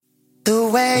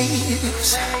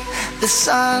waves, the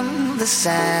sun, the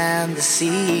sand, the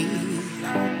sea.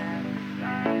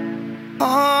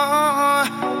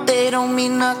 Oh, they don't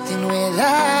mean nothing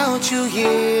without you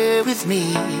here with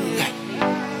me.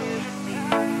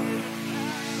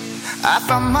 I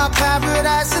found my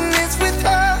paradise and it's with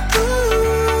her.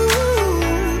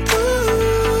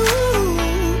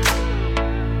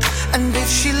 And if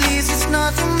she leaves, it's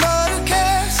nothing but a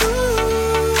curse.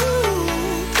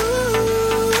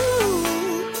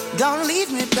 Don't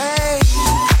leave me, babe.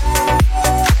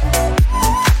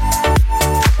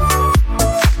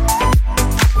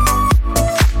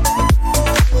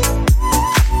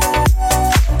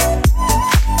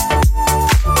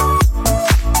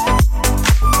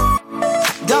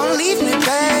 Don't leave me,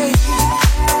 babe.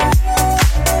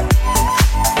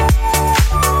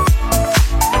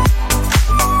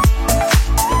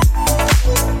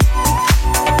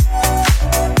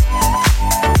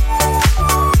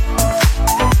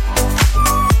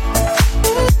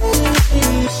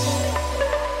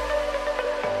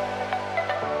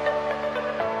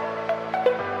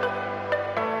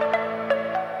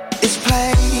 This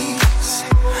place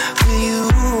with you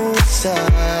was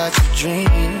such a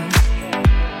dream.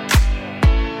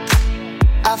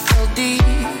 I felt deep,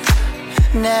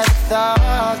 never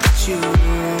thought that you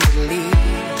would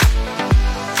leave.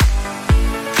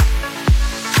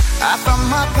 I found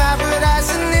my paradise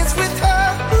and it's with her.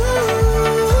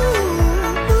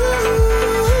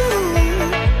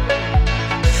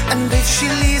 And if she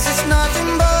leaves, it's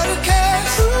nothing but a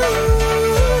curse.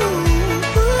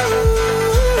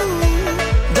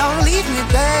 Don't leave me,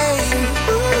 babe.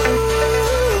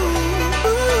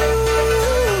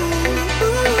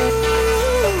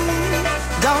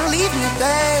 Don't leave me,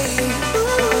 babe.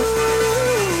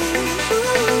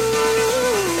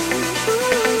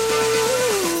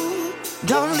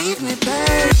 Don't leave me, babe.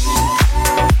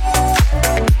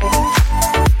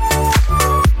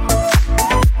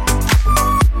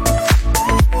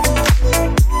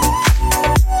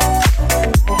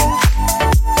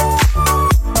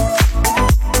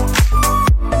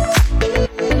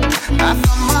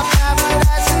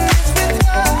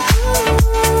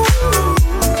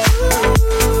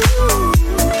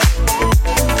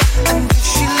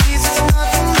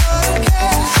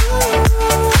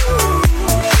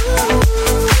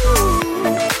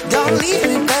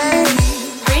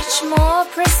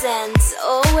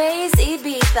 Always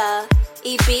Ibiza,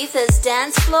 Ibiza's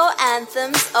dance floor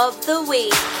anthems of the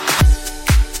week.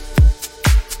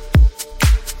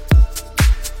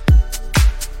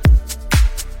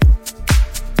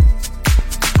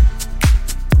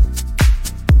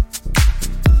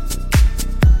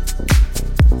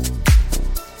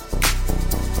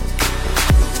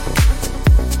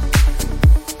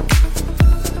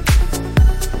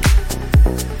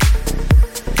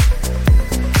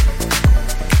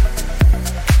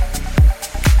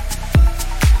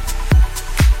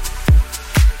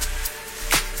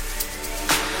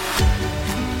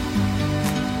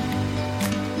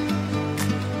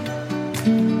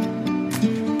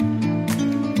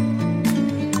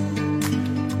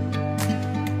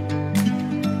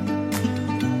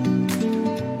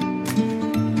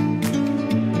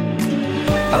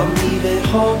 I'm leaving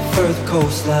home for the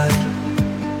coastline,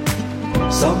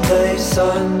 someplace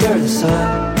under the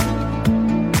sun.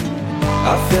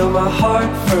 I feel my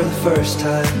heart for the first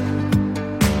time,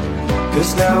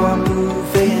 'cause now I'm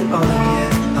moving on,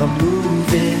 yeah, I'm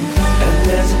moving. And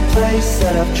there's a place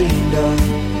that I've dreamed of,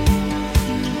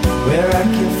 where I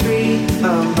can free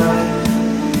my mind.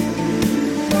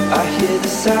 I hear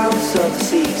the sounds of the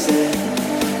season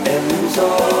and lose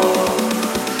all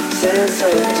sense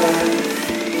of time.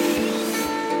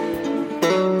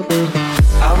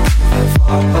 I'm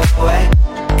far away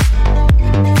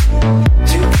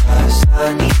to a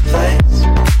sunny place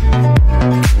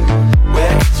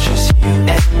where it's just you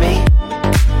and me.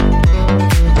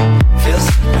 Feels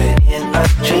like we're in a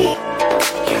dream.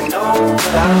 You know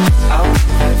that I'm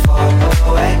far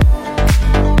away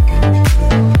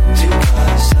to a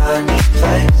sunny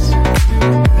place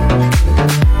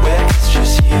where it's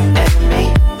just you and me.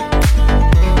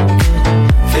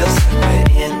 Feels like we're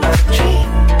in a dream.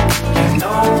 You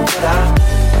know that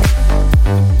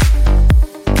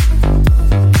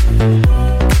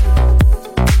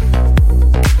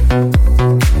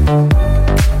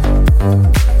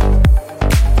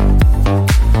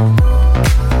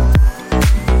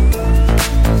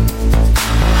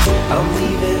I'm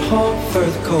leaving home for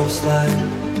the coastline,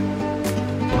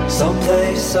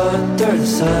 someplace under the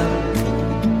sun.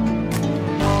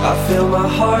 I feel my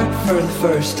heart for the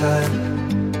first time,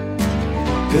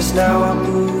 'cause now I'm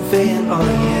moving on,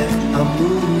 yeah, I'm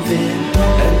moving.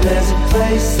 And there's a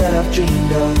place that I've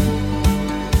dreamed of,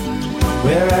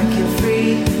 where I can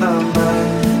free my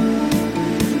mind.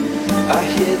 I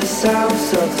hear the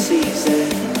sounds of the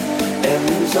season and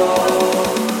lose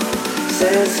all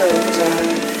sense of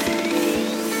time.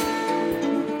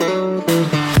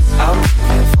 I'm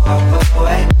moving far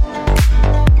away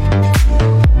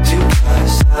to a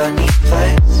sunny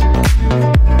place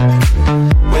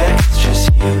where it's just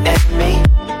you and me.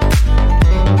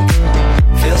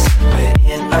 Feels like we're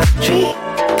in a dream.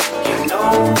 You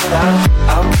know that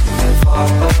I'm moving far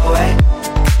away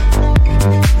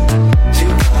to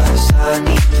a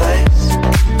sunny place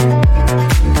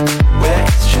where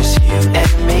it's just you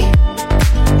and me.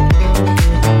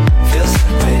 Feels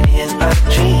like we're in a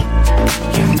dream.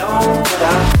 You know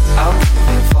that I'm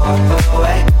moving far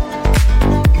away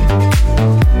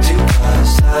to a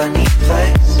sunny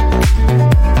place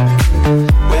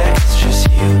where it's just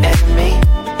you and me.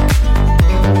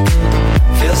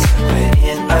 Feels like we're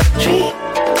in a dream.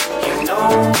 You know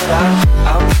that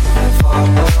I'm moving far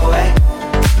away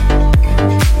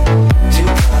to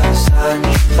a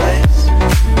sunny place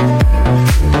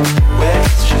where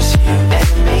it's just you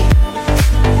and me.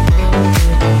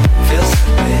 Feels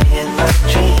like we're in a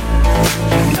dream.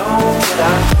 You know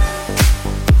that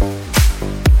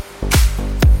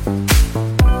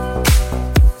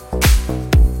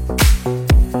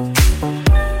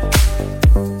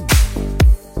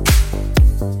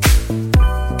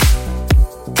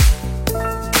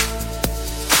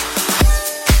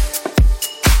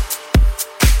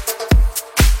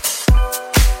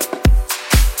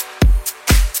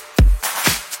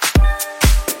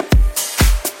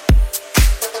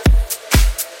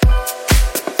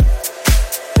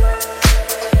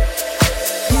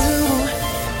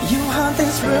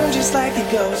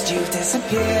you've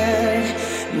disappeared.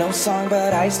 No song,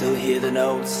 but I still hear the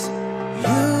notes.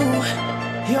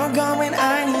 You're gone when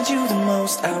I need you the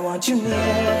most. I want you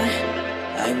near,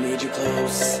 I need you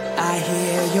close. I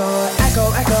hear your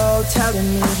echo, echo, telling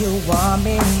me you want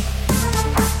me.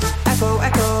 Echo,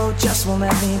 echo, just won't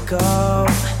let me go.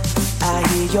 I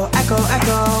hear your echo,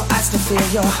 echo, I still feel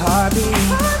your heartbeat.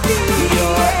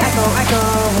 Your echo, echo,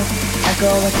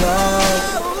 echo,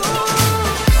 echo.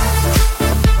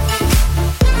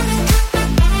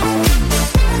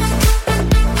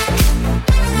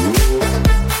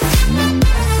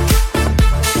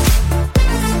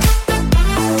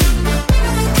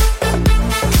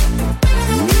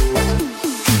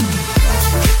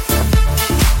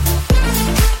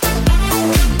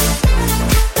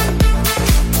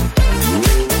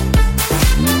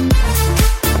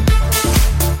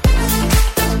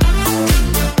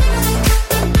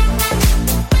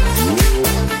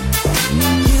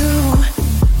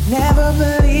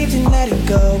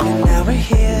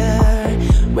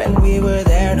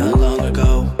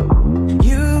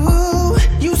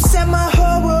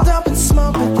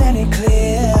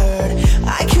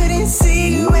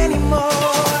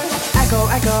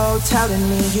 Telling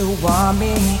me you want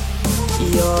me.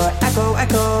 Your echo,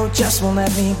 echo, just won't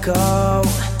let me go.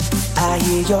 I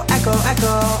hear your echo,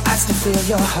 echo, I still feel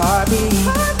your heartbeat.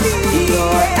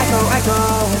 Your echo, echo,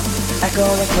 echo,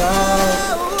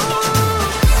 echo.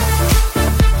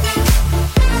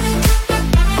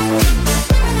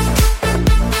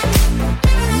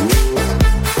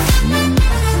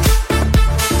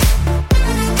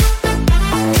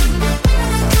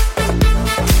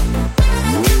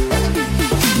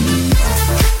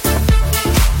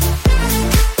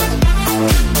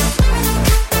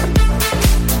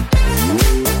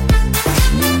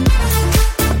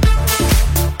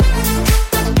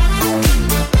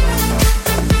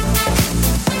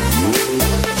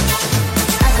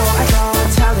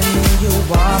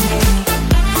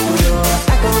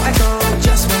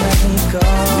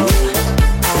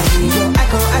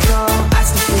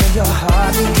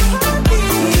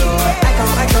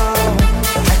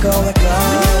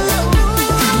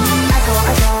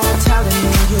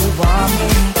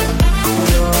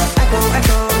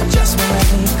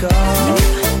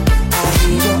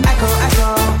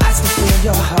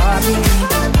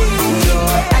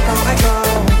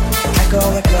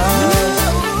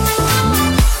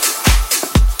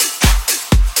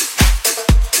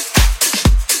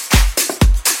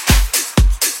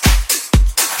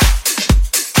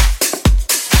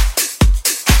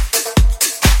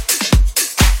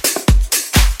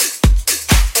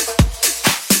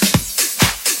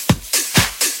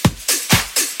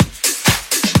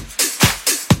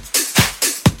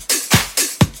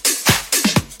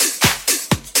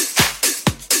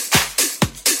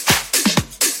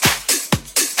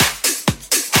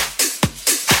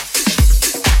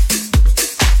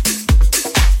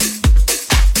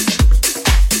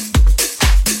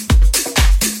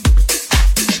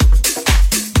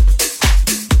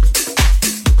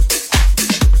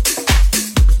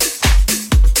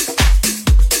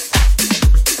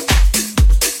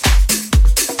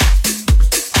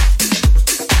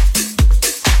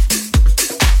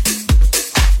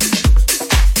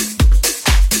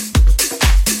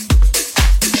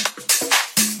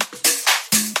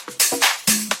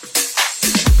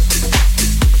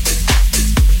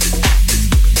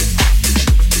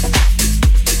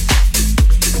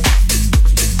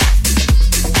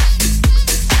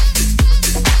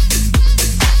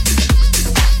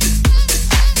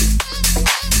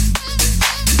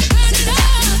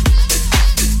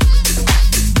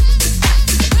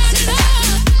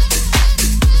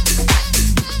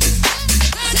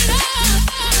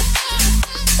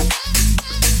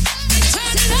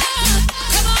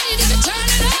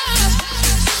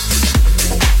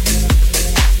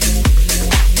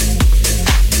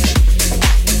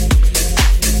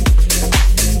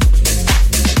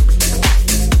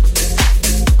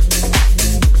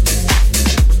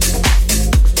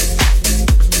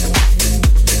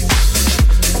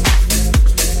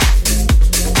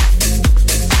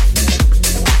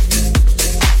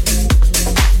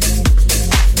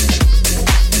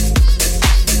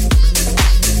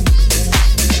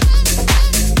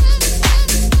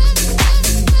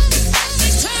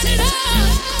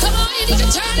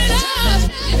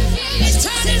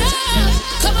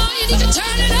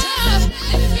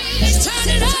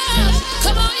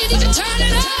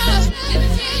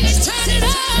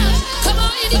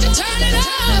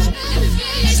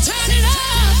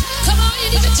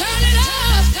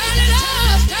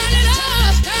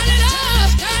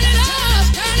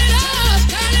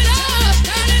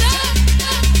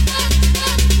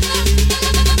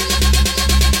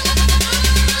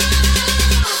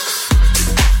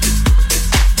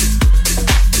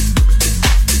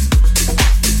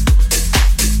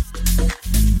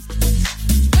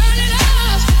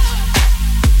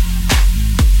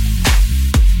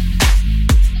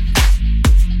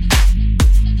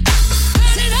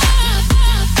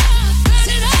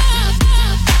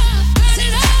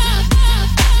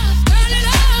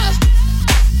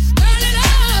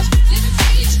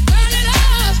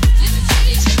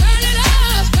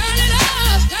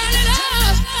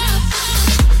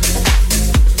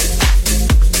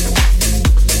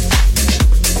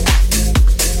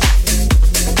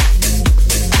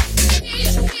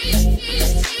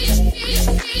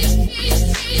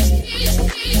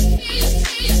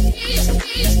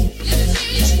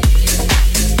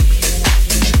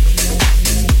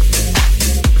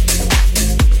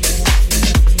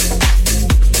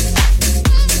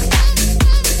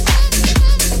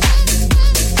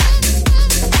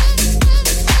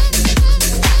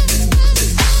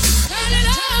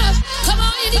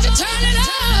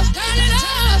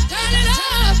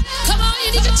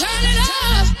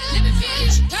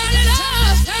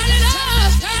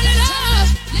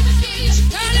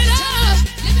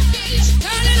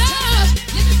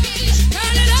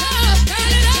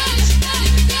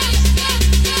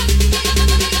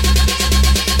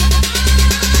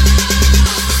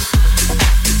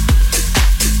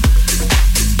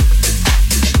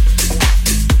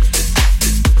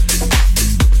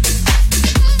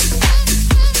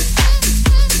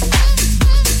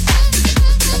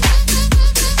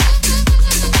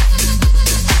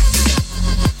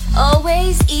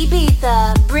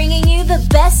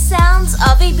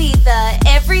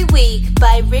 every week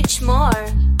by Rich Moore.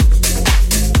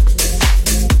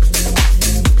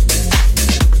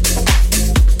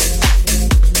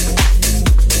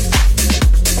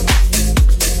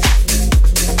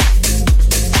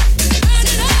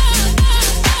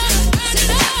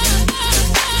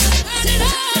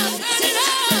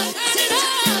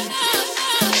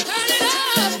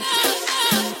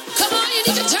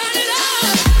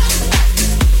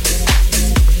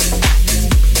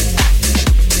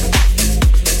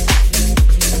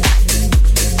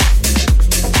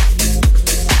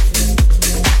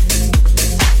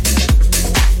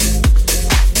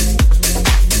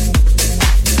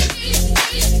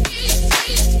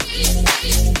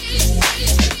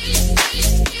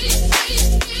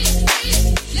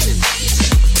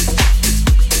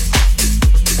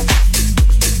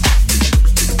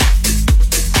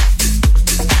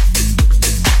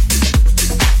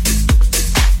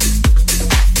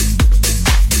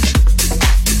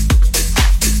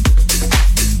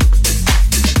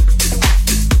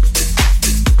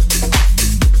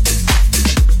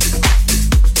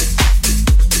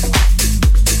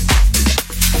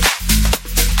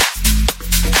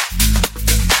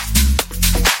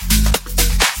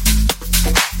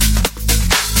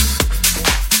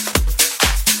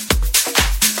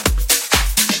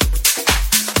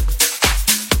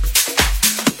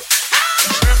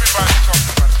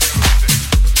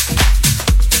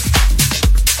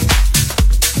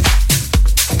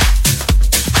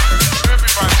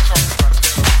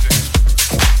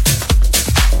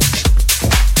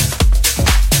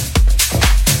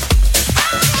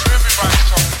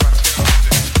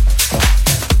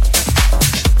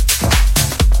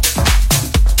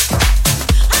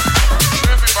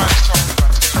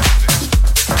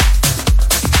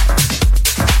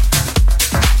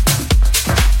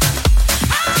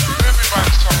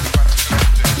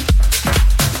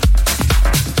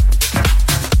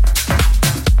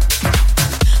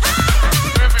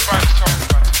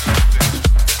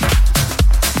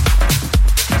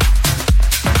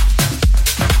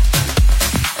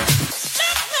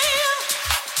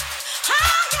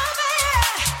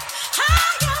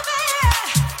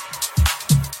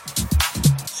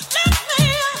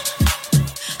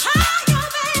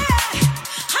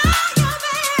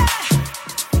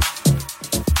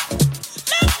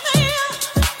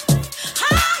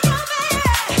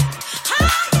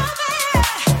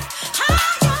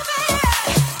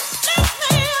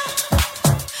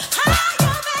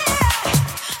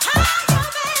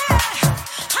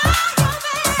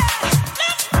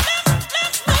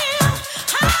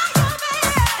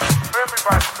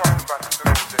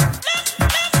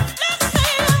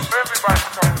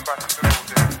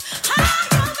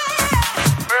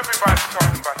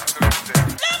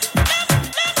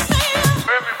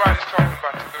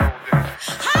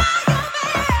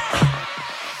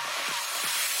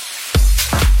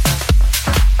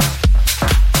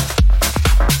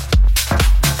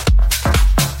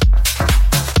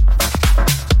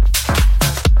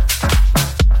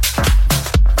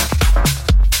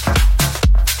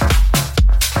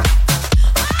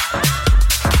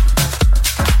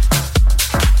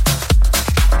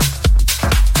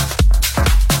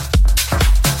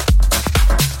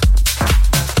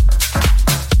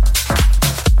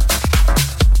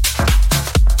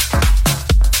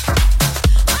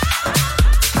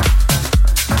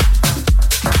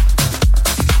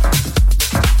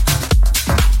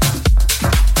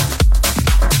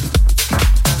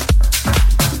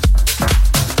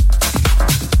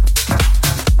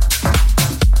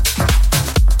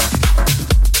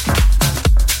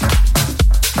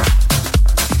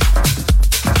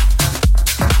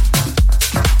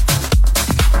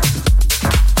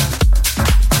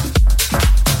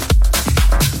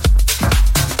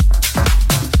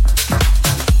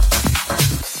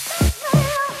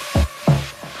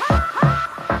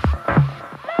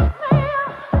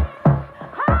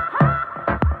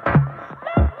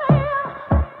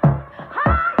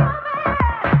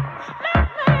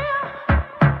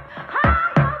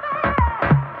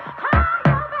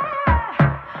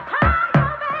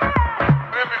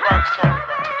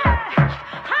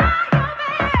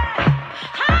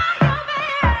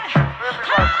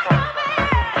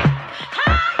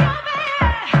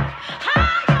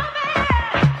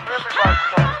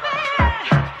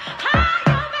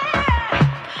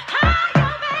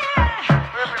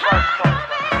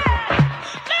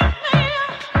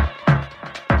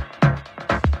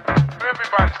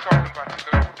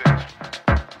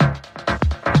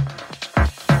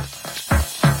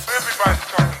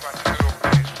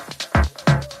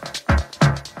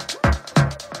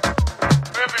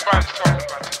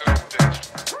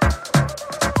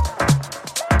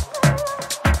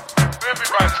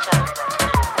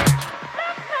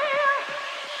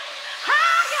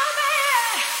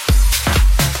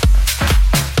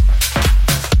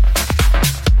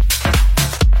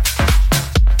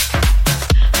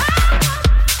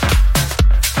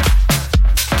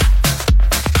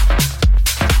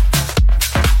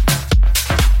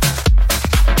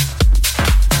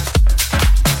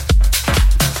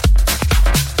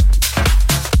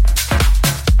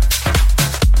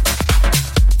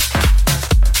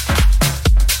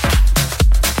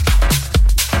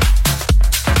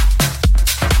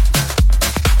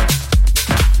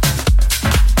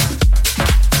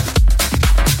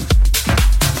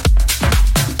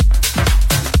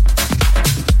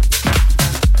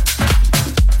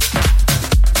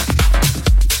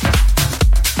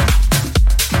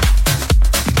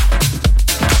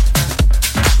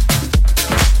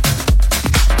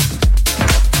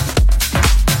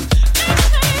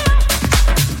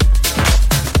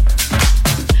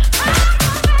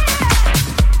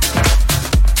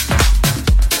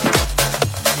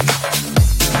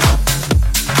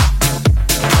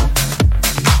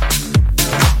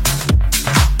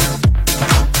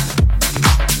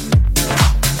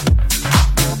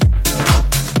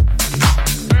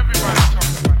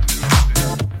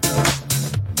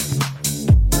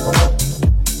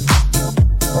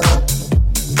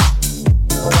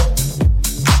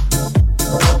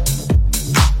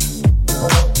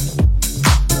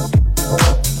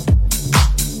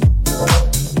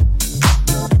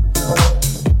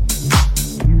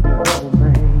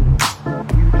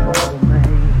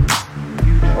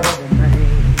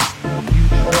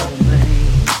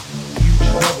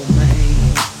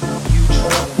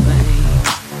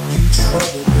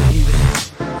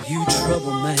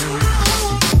 trouble, man.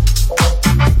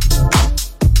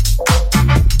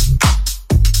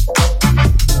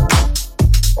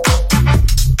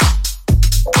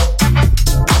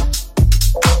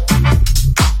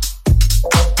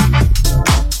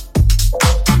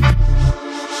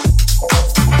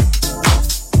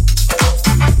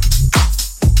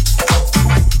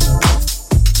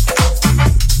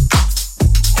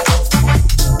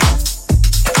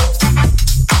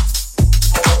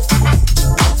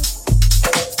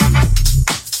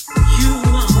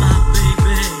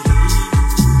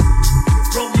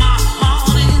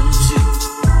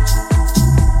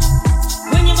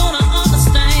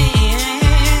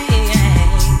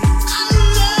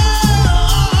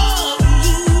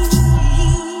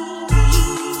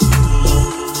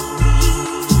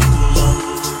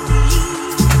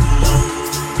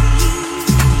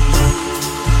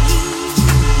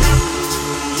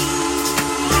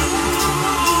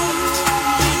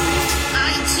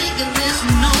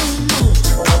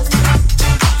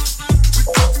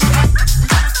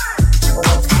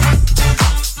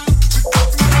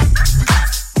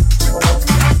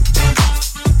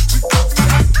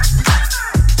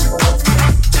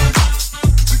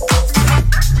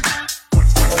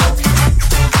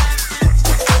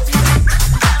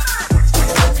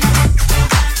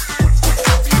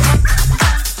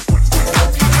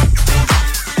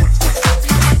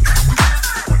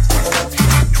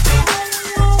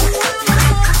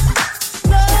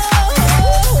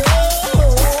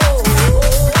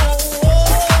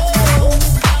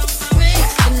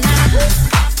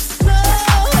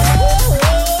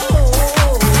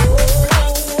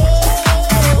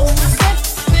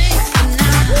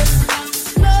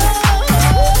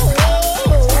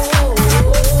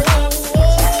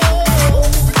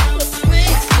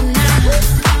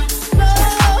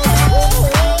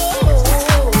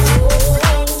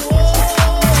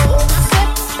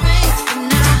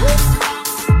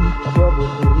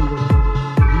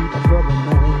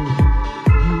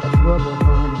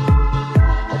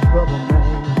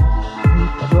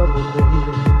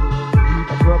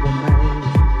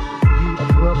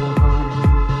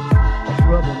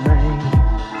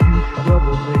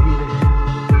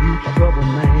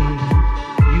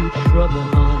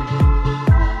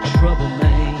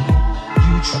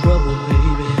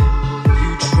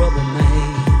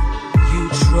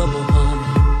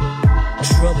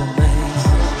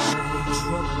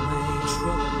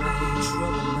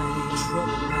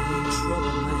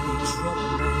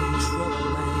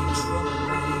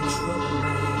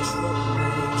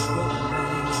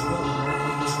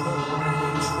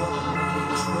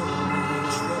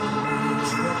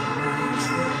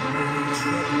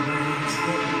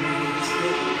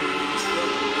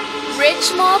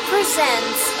 Richmore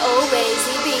presents Always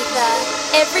Ibiza.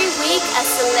 Every week a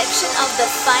selection of the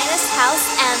finest house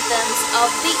anthems of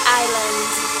the island.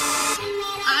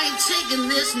 I ain't taking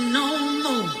this no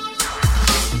more.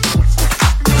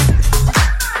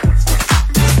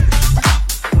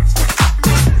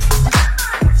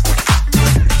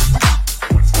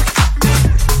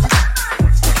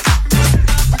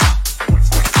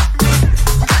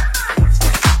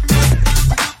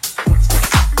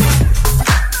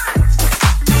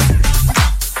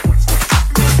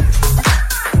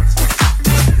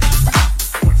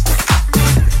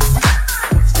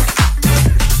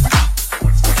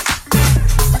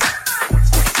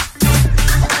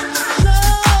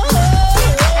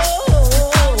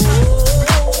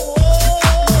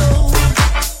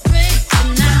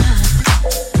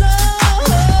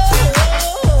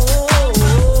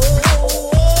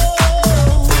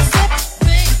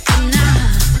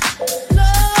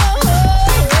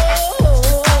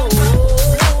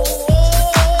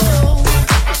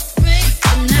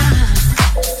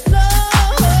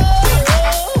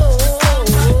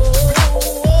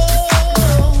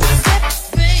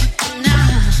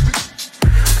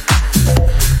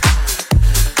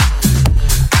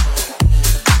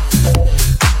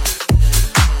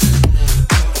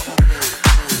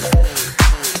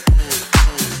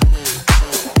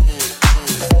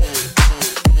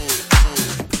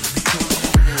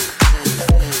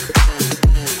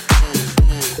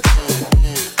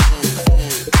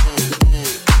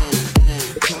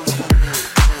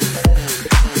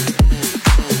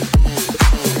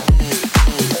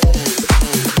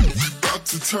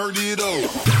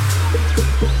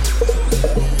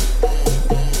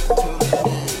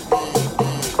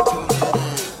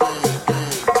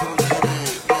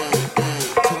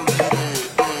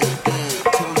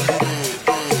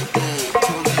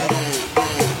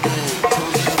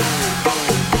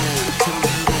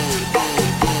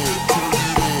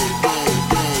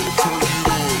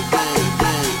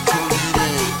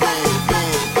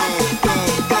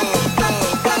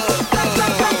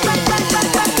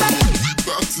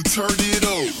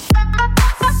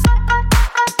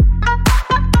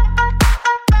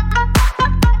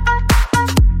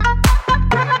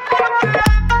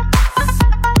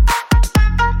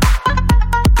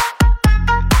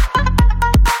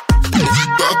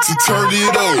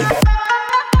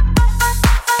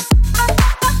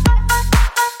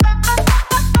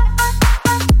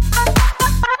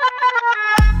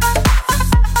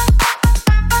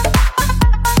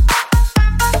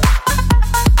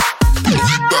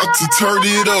 turn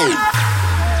it up.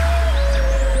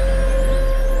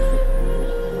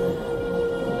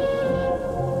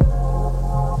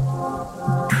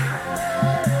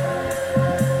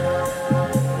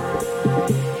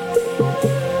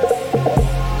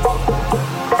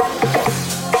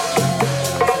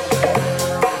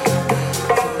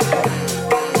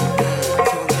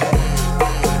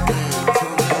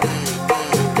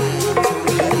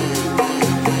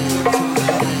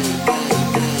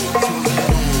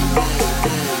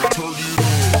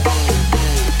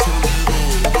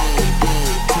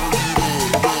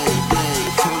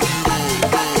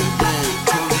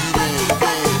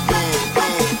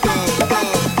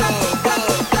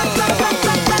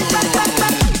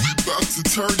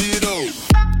 Turn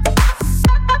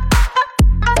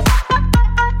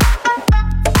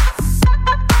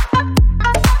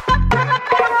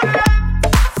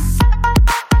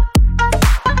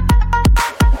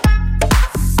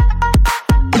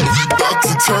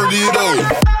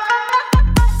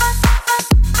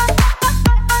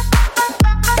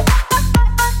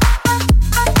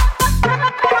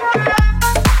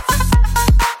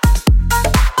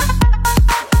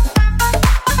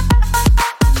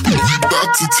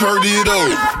it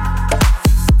up.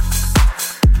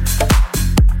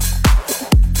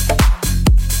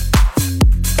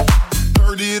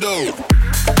 Turn it up.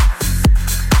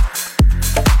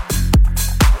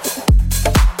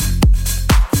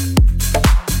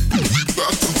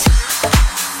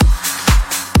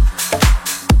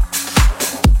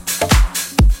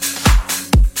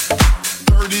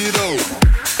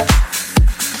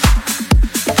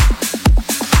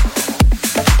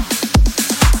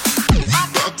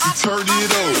 Turn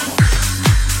it up.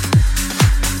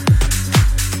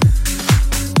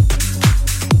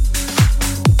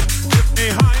 Lift me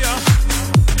higher.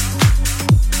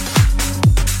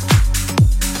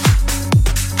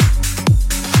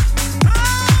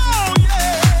 Oh yeah. Oh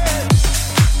yeah.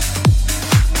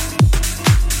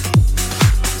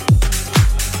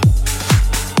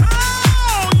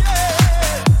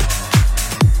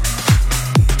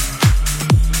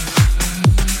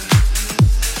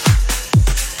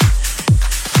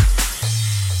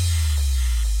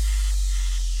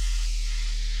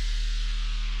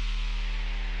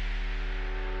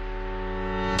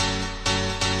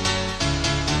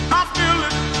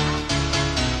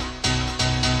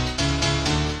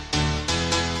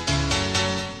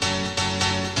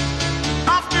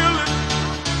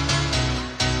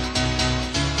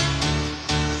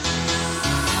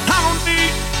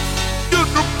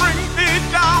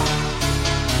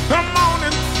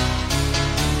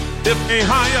 Lift me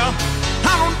higher.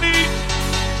 I don't need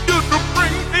you to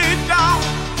bring me down.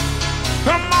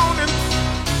 Come on and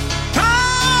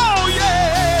oh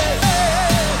yeah.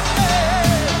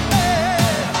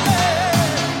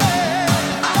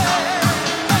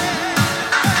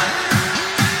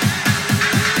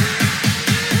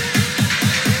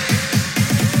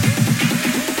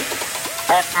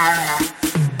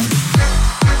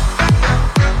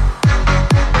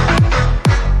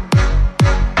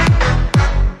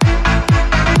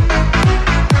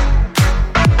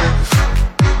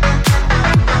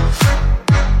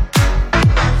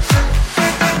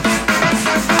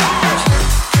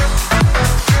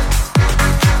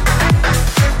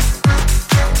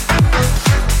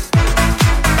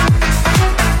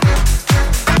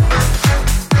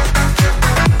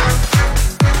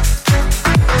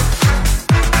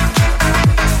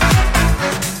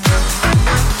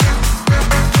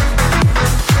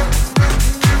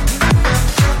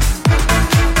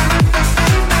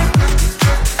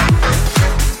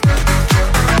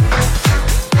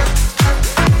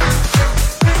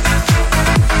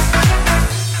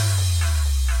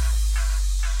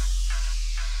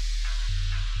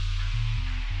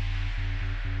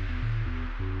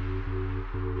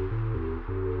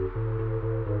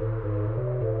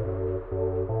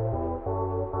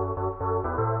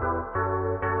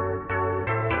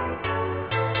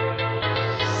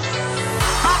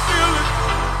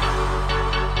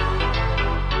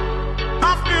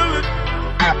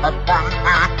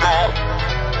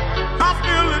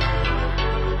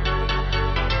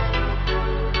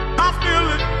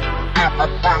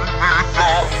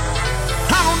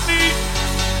 I don't need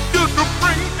you to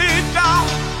bring me down.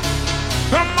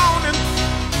 Come on and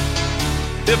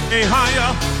lift me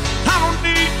higher. I don't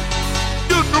need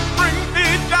you to bring me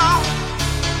down.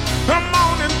 Come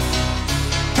on and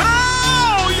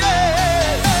oh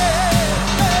yeah.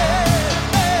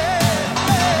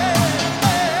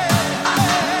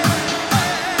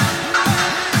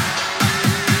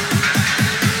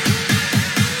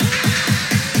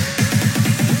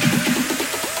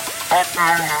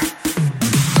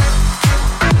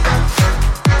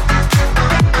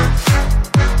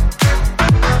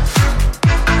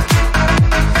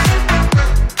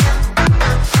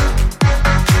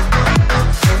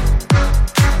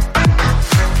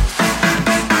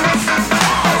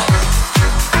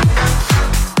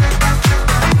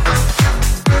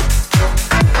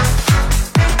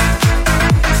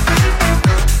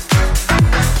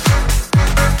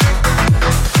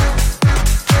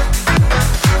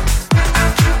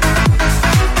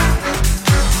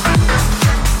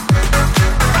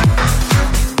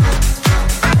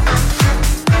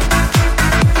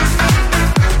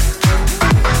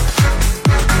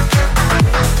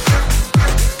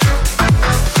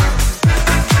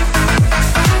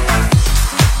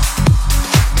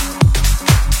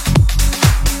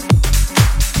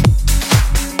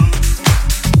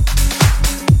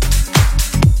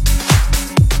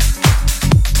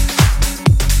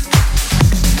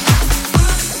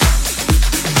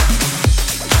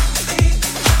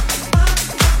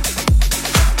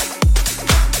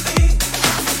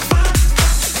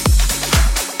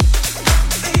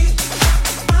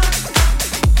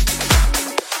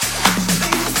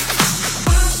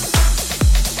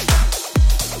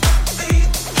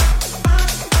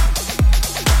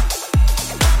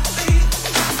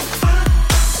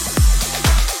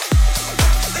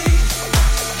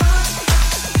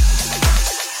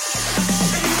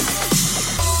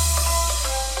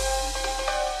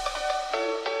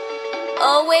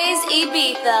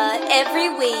 Ibiza. Every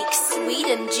week, sweet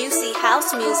and juicy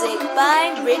house music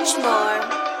by Rich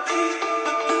Moore.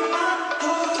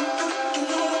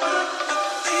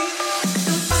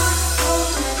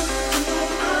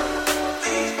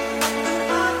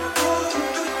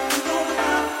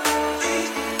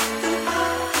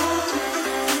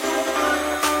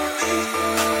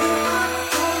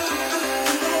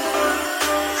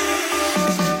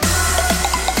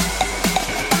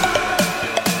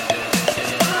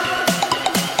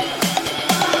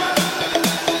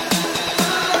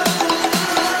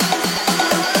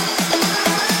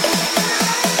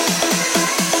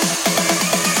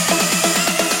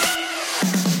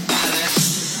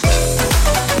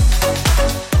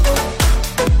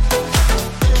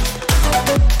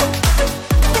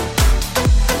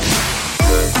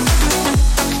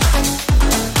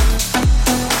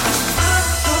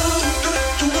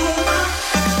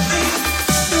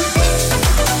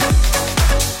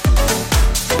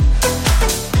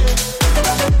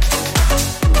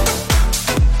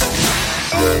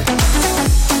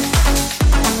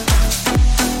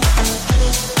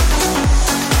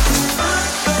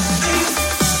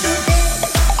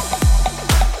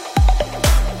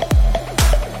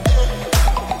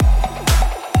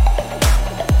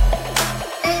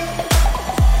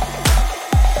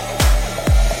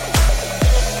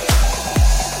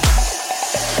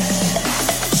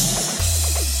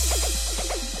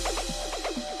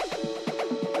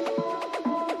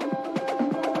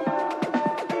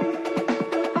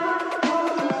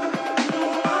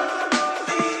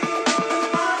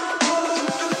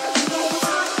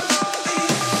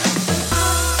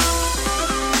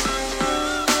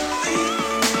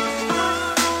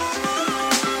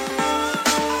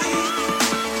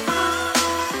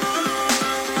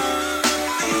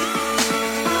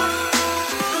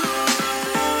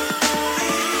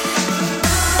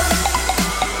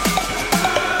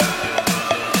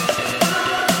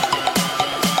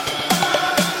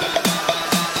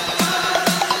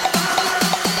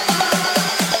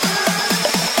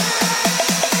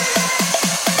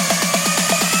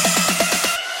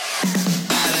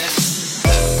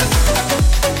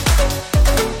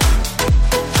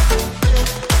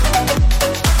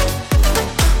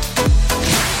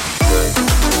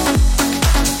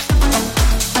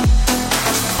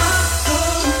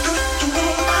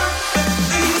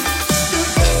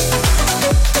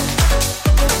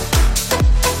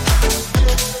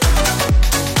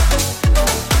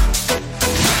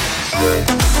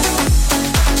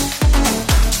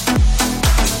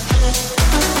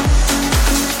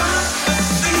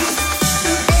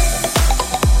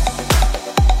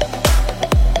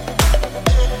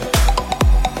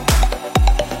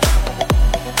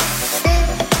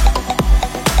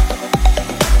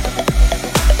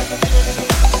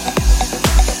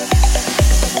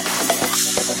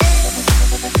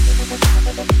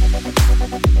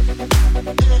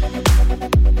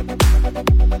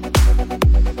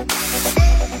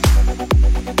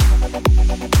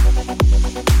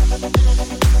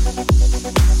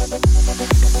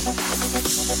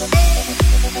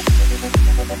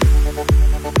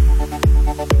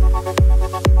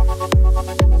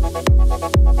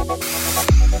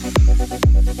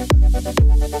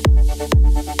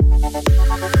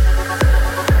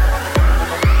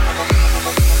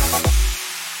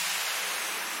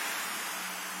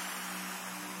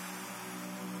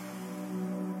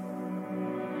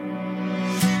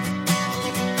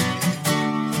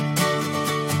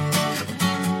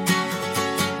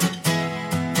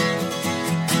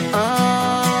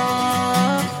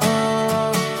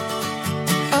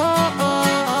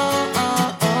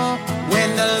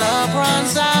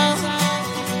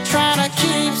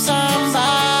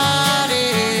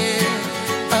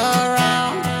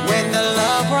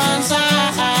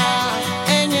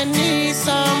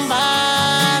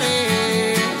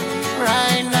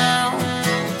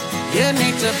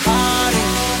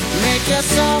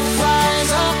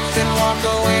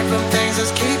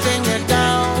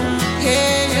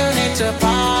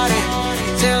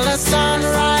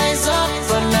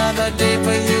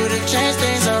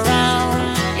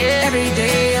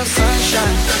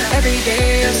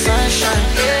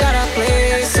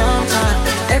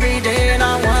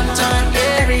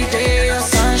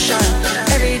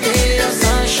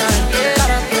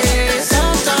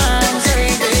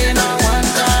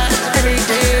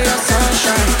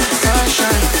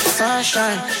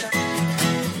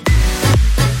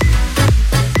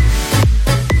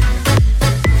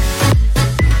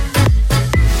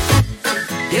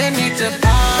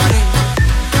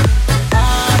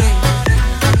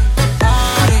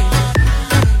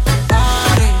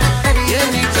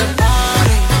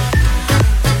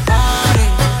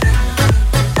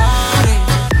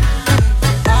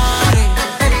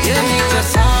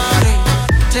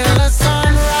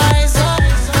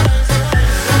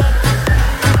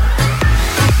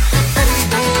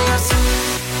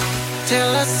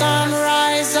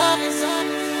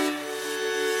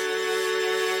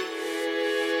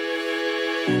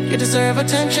 You deserve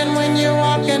attention when you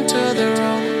walk into the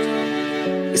room.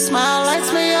 Your smile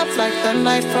lights me up like the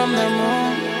light from the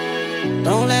moon.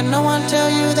 Don't let no one tell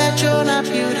you that you're not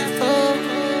beautiful,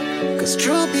 'cause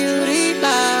true beauty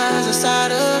lies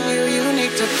inside of you. You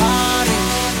need to party,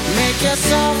 make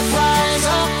yourself rise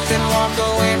up and walk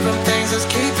away from things that's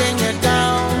keeping you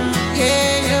down.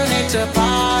 Yeah, you need to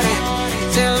party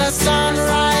till the sun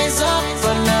rise up.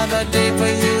 Another day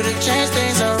for you to change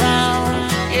things around.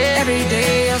 Yeah. Every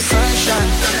day of sunshine,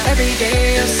 every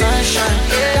day of sunshine.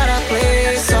 Gotta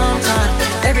play sometime,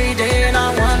 every day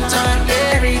not one time.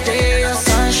 Every day of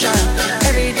sunshine,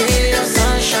 every day of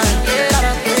sunshine.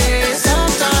 Gotta play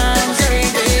sometimes, every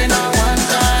day not one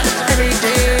time. Every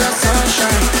day of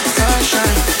sunshine,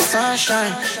 sunshine,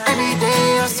 sunshine. Every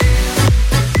day of sunshine.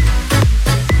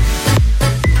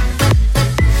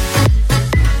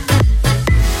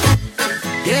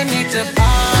 You need to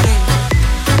party,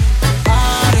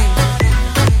 party,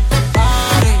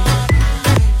 party,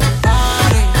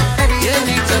 party. You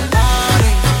need to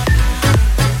party,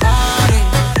 party,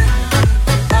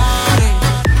 party,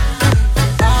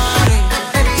 party.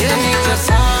 You need to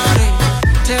party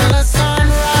till the sun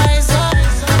rises up.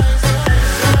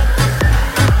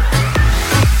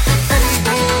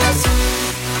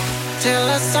 Till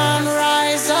the sun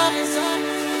rises up.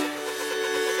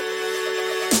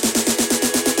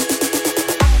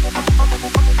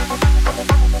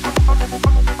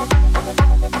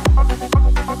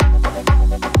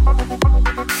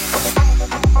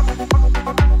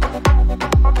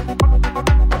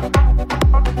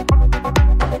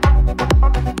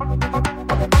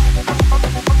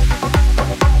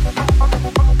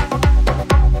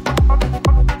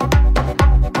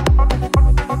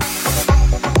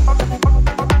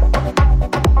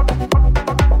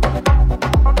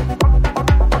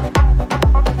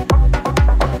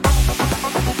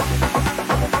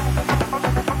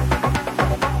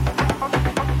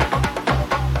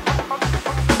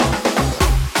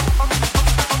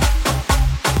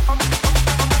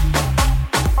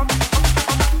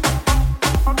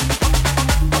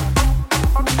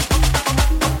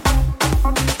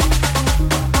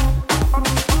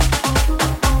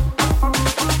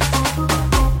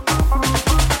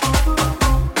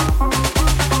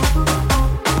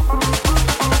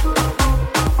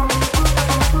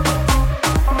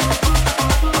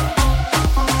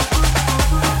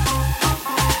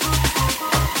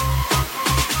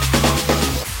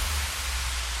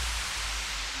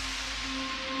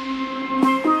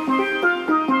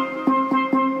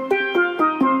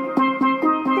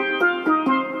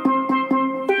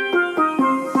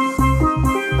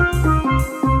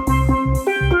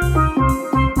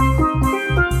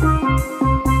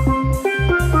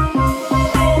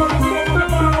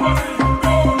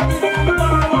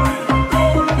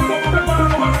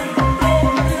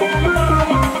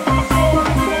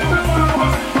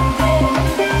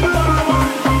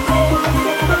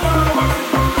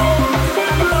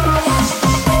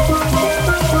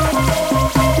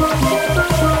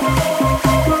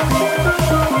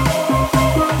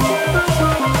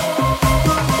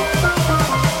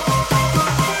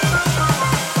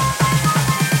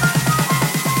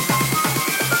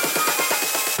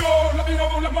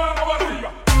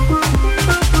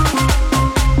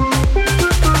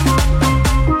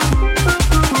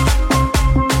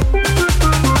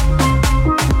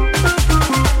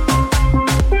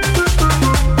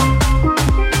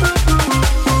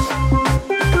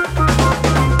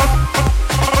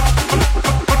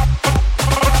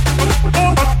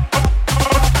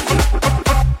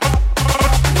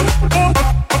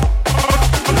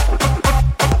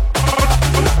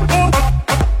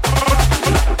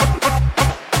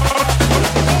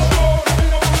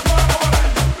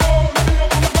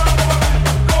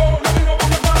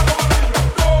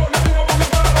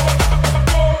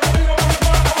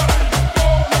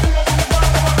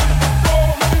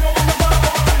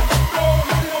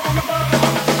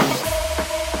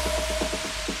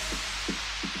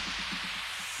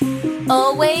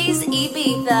 Always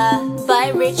Ibiza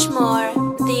by Richmore,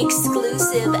 the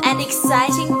exclusive and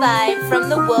exciting vibe from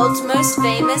the world's most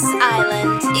famous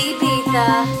island,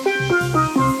 Ibiza.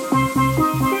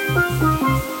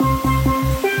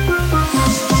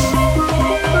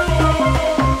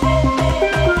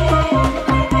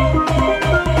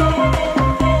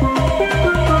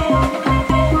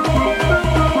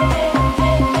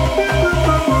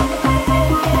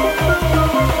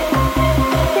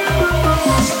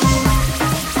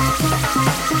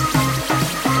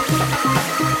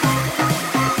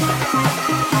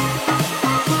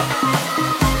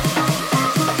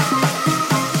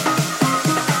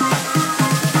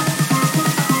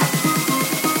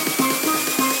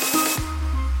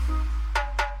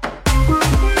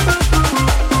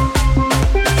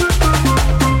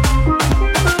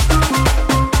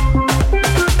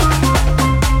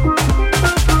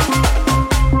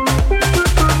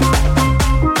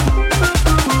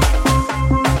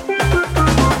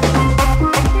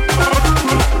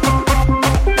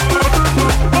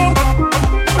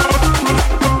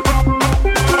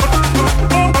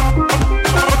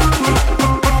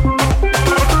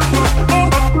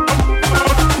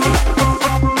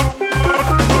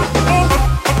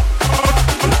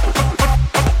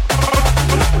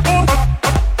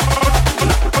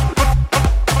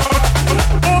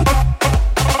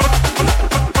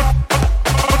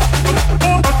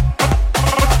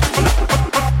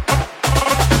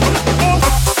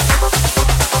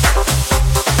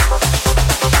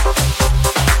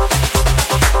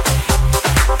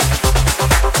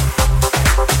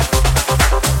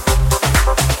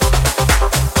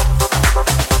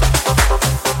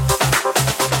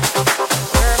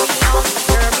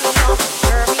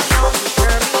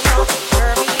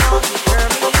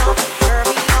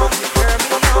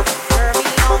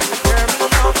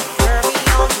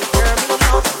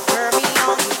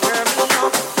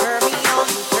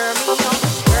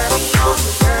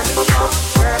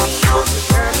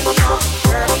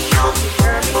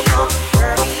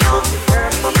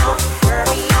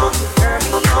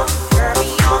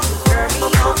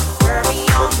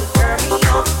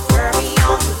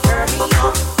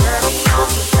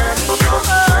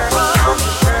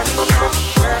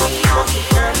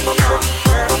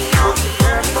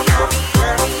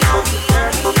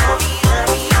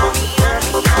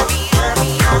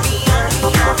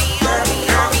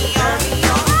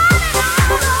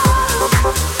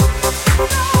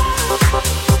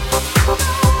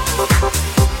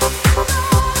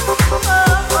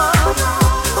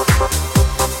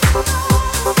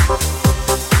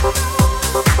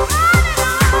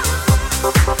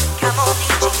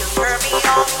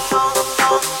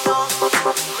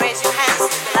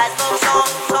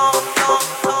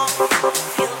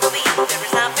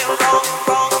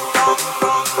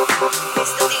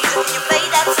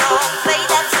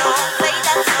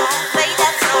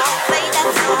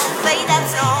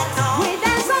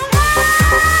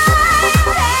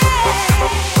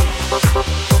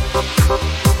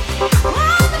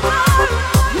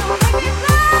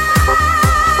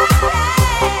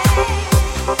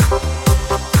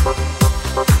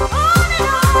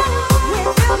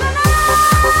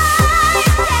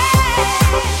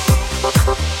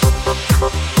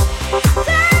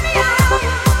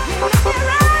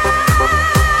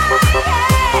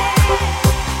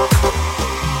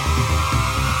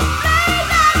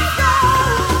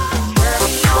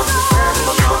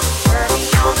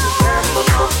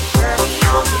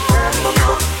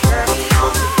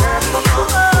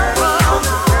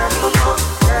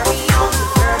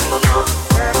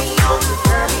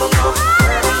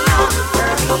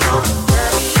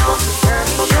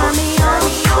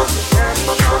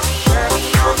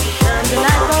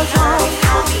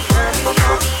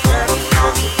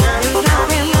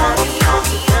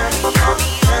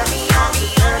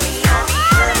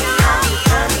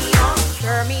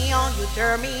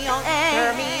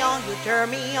 turn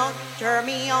me on, turn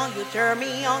me on, you turn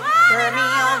me on, turn me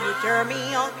on, you turn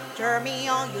me on, turn me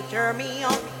on, you turn me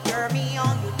on, turn me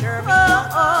on, you turn me on,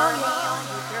 turn me on,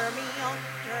 you turn me on,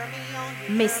 turn me on.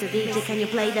 Mr. DJ, can you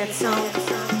play that song?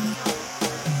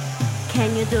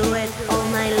 Can you do it all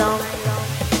night long?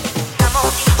 Come on,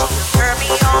 DJ, you turn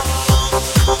me on.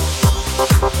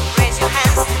 Raise your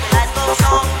hands, the light goes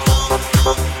on.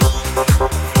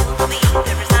 Feel the beat,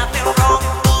 there is nothing wrong.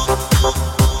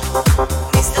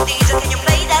 Mr. DJ, can you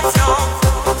play that song?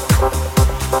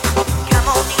 Come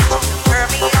on, DJ, you turn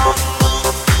me on.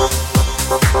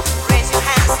 Raise your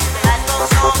hands, the light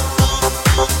goes on.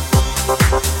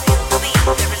 Feel the beat,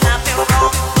 there is nothing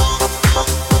wrong.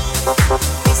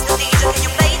 Mr. DJ, can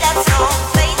you play that song?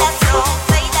 Play that song,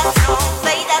 play that song,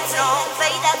 play that song,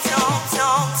 play that song,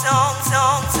 song, song,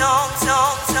 song, song,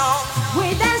 song, song. We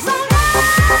dance all night.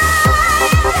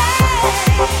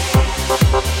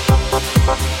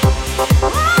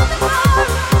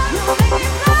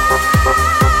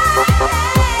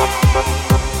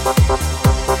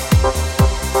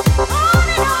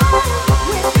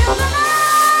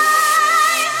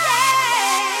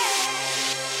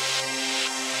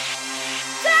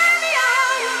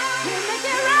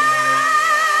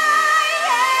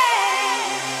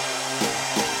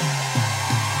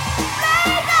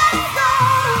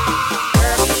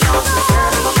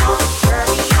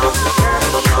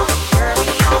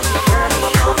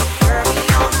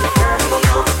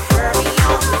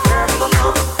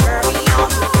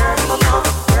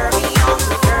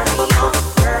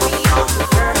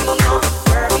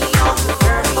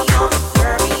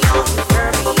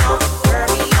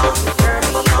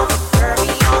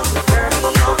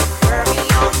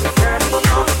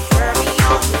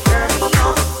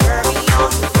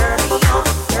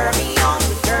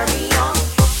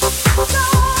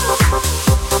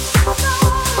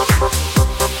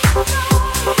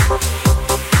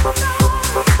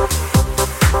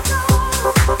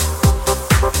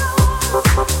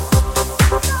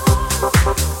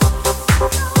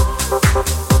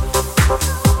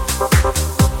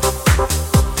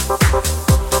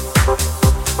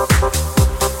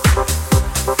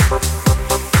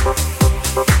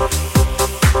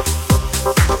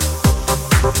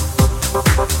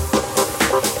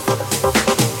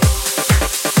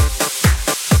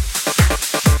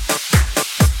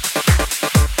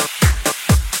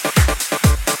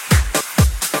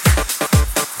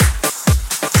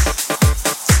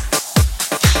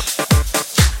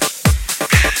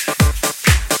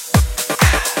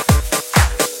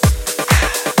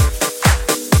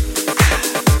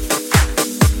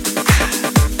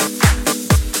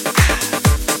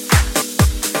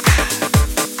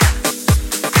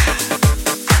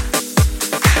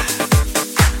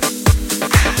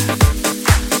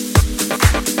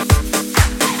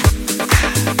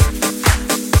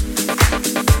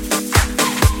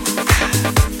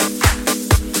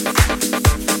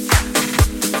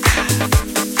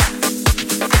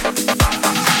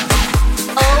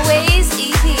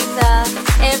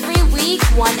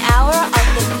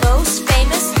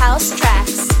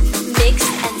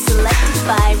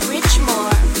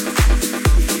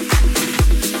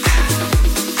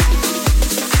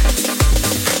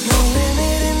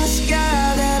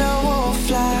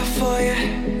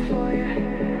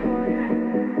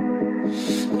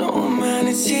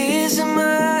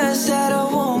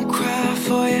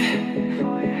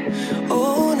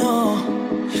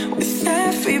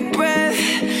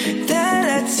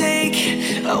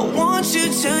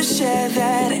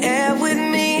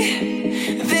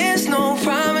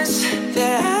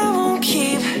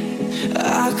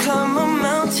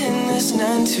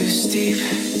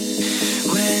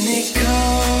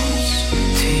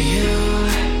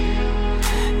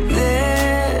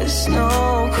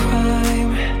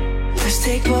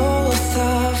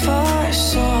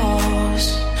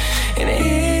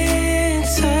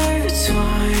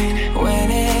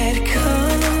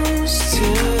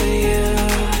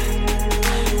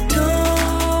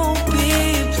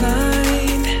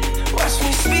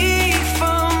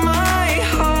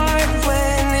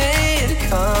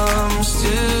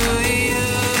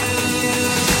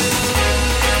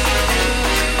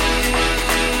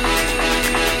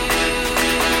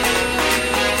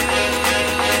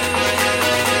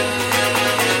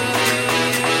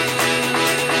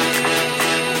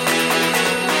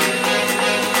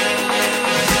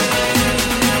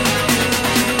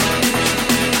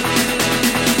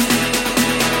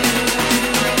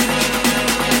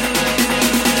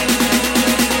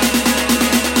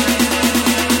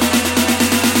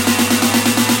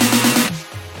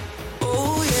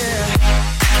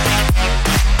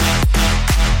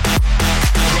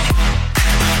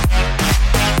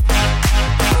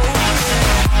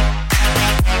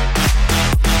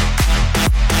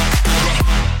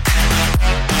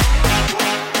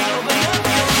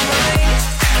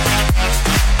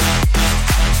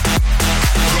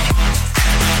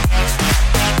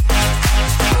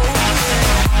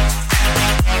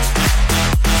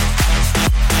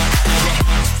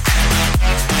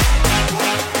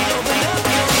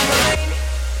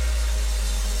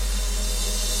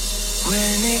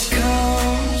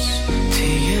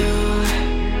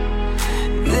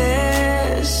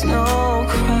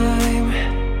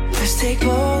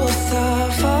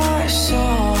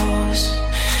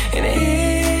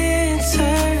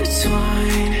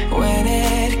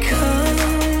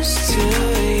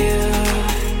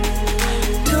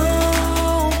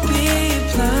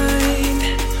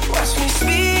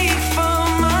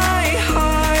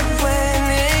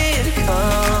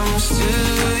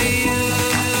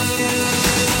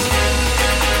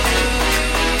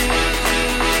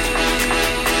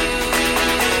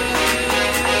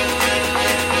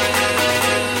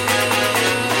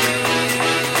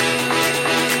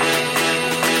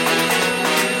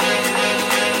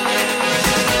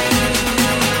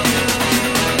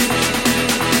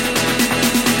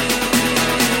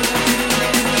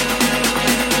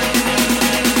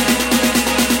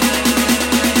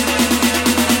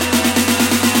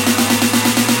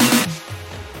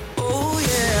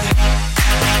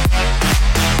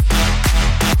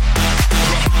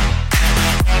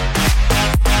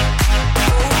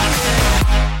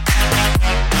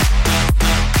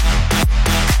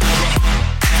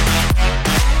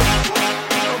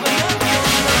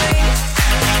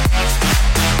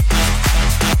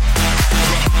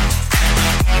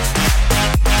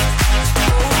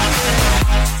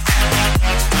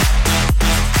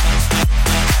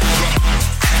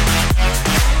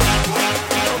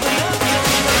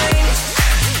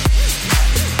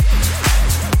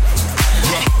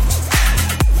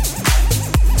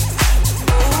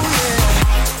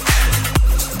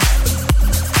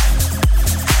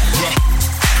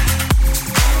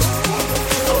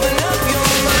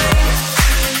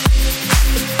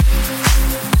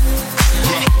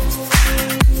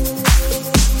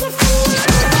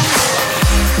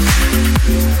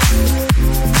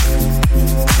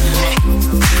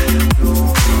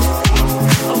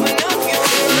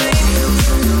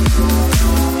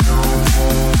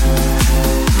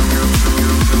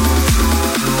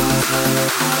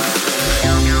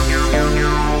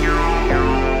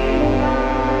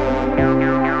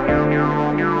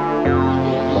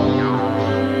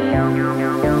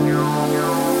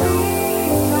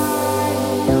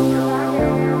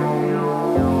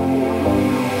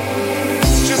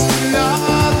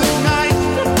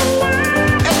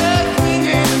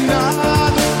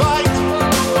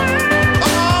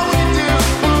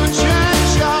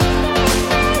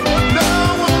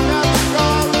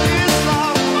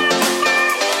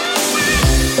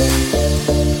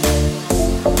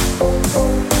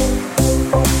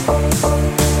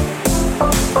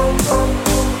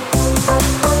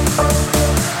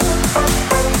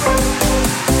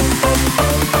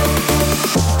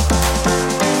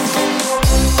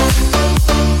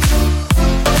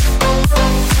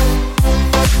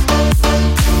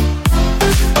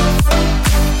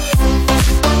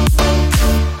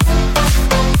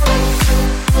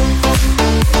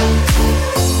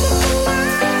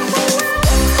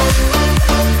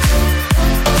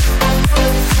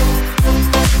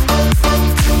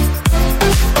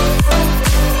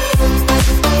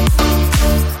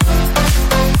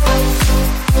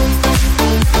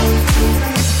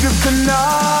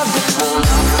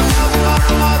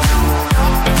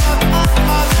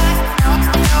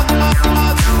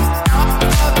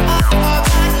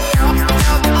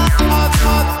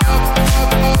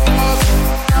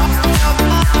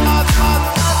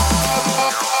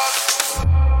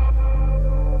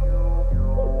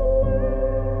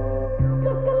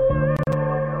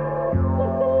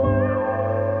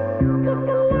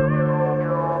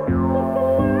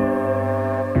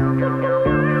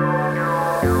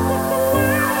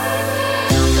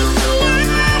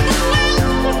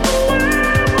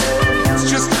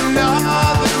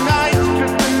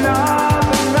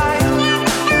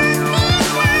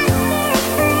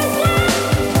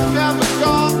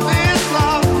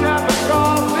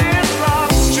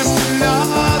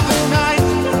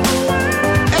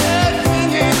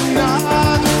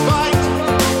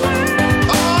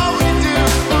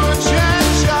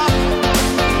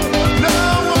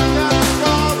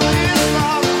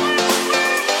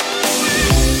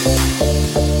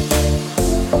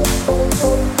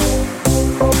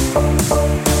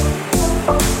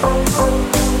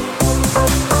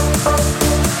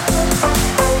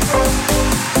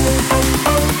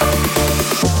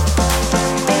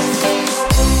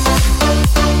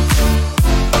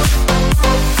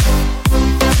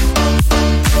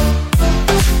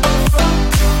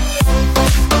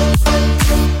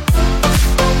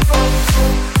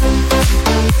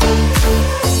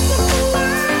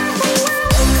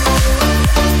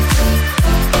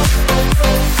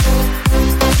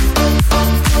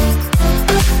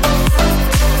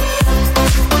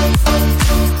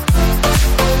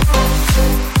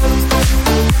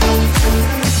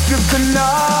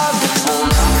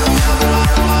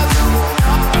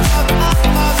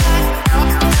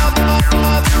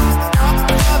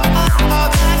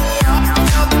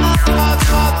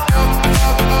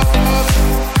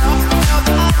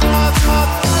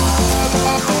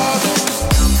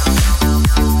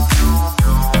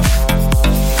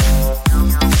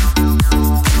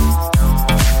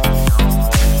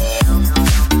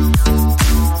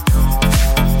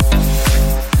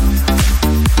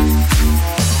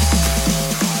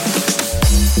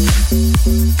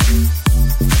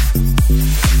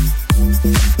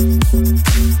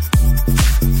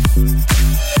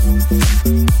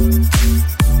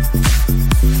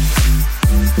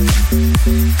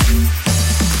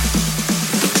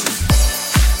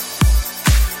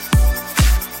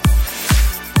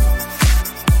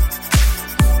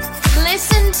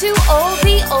 Listen to all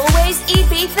the Always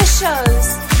Ibiza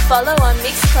shows. Follow on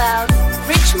Mixcloud,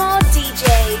 Richmore DJ.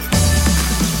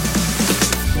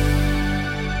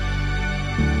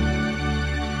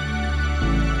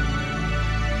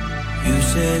 You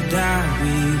said that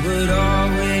we would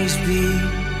always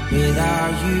be.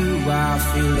 Without you I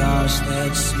feel lost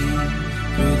at sea.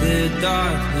 Through the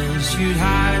darkness you'd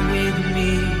hide with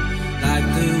me. Like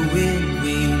the wind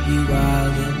we'd be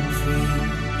wild and free.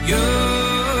 You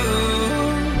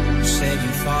said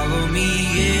you'd follow me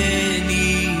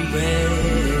anywhere.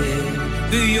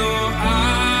 Through your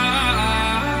eyes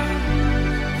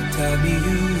tell me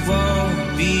you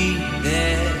won't be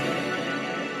there.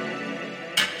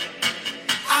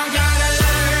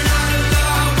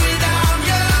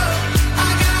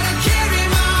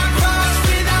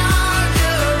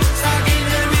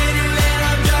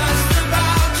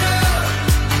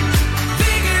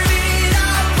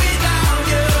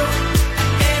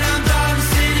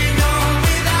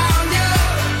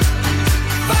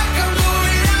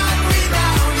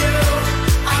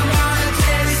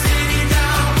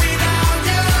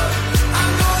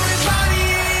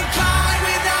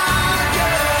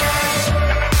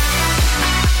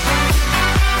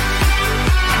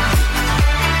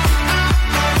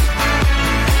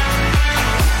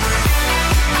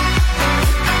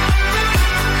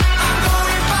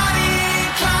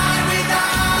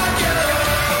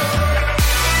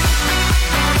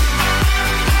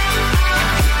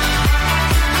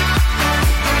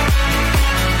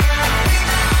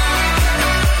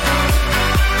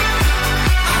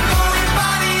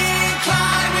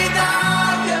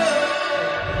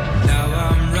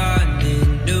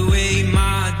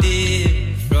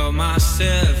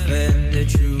 And the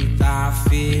truth